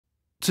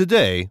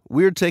Today,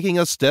 we're taking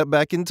a step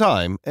back in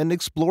time and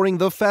exploring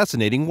the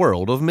fascinating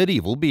world of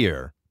medieval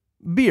beer.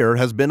 Beer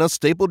has been a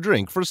staple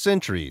drink for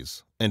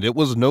centuries, and it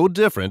was no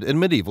different in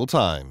medieval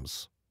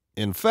times.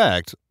 In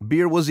fact,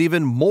 beer was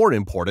even more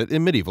important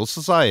in medieval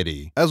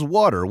society, as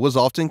water was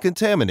often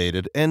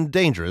contaminated and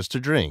dangerous to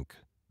drink.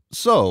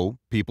 So,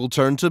 people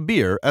turned to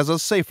beer as a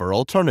safer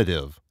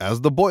alternative,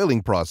 as the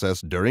boiling process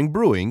during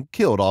brewing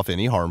killed off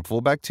any harmful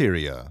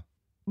bacteria.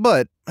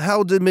 But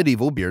how did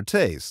medieval beer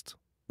taste?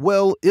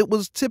 Well, it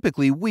was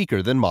typically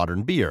weaker than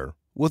modern beer,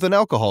 with an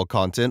alcohol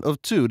content of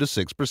 2 to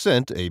 6%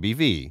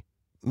 ABV.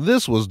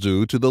 This was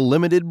due to the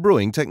limited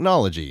brewing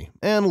technology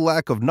and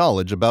lack of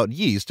knowledge about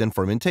yeast and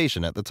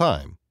fermentation at the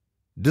time.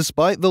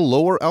 Despite the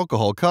lower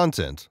alcohol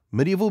content,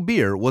 medieval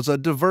beer was a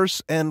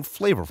diverse and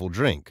flavorful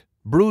drink,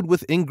 brewed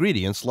with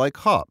ingredients like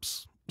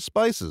hops,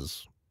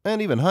 spices,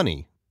 and even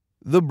honey.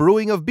 The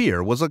brewing of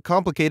beer was a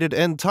complicated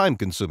and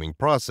time-consuming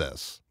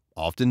process,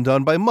 often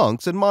done by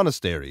monks in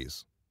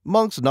monasteries.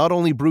 Monks not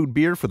only brewed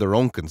beer for their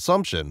own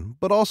consumption,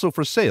 but also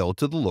for sale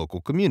to the local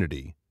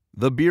community.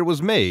 The beer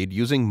was made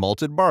using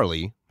malted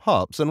barley,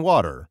 hops, and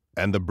water,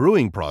 and the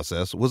brewing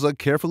process was a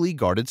carefully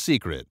guarded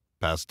secret,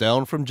 passed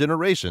down from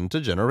generation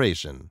to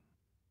generation.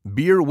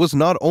 Beer was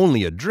not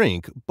only a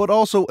drink, but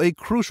also a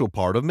crucial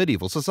part of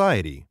medieval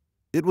society.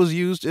 It was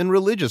used in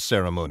religious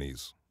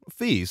ceremonies,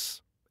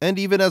 feasts, and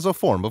even as a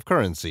form of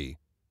currency.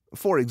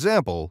 For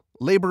example,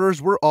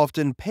 laborers were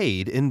often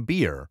paid in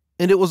beer,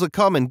 and it was a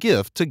common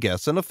gift to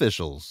guests and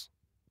officials.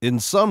 In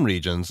some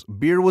regions,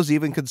 beer was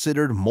even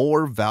considered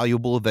more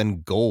valuable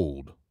than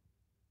gold.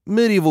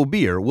 Medieval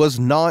beer was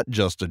not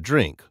just a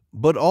drink,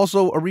 but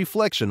also a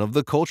reflection of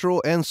the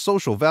cultural and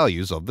social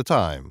values of the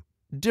time.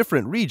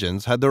 Different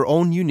regions had their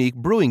own unique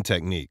brewing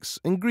techniques,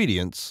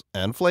 ingredients,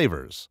 and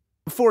flavors.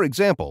 For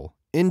example,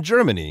 in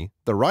Germany,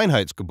 the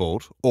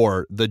Reinheitsgebot,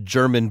 or the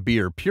German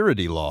Beer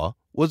Purity Law,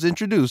 was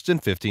introduced in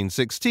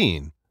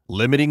 1516,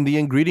 limiting the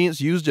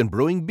ingredients used in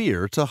brewing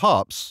beer to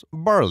hops,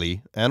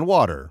 barley, and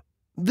water.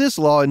 This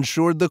law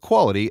ensured the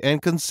quality and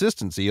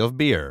consistency of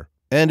beer,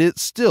 and it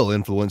still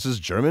influences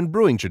German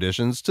brewing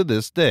traditions to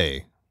this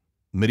day.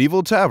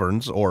 Medieval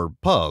taverns, or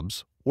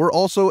pubs, were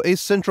also a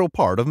central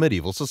part of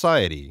medieval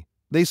society.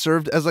 They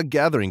served as a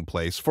gathering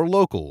place for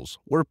locals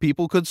where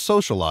people could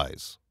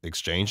socialize,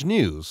 exchange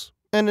news,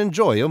 and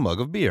enjoy a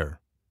mug of beer.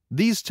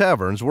 These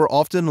taverns were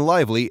often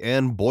lively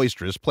and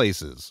boisterous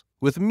places,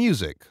 with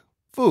music,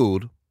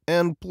 food,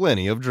 and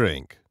plenty of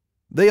drink.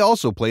 They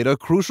also played a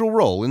crucial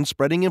role in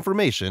spreading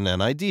information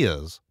and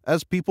ideas,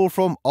 as people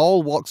from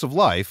all walks of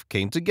life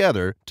came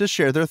together to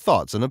share their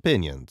thoughts and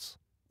opinions.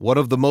 One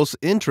of the most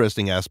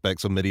interesting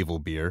aspects of medieval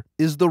beer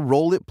is the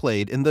role it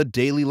played in the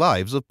daily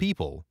lives of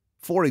people.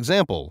 For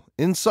example,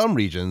 in some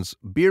regions,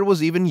 beer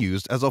was even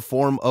used as a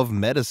form of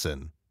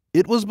medicine.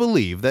 It was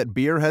believed that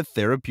beer had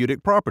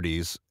therapeutic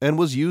properties and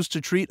was used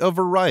to treat a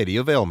variety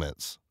of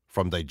ailments,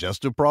 from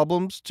digestive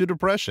problems to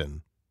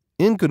depression.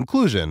 In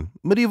conclusion,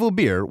 medieval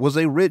beer was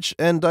a rich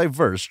and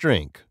diverse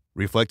drink,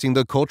 reflecting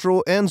the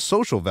cultural and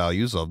social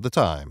values of the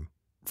time.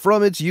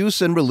 From its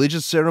use in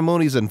religious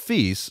ceremonies and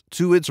feasts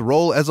to its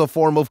role as a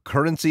form of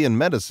currency and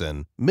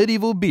medicine,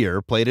 medieval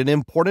beer played an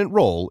important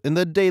role in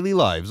the daily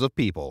lives of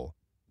people.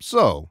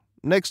 So,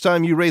 next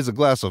time you raise a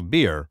glass of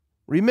beer,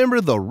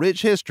 remember the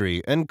rich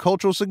history and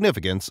cultural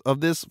significance of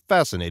this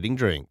fascinating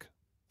drink.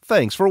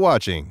 Thanks for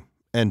watching.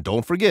 And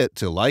don't forget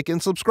to like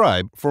and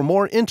subscribe for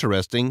more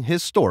interesting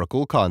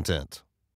historical content.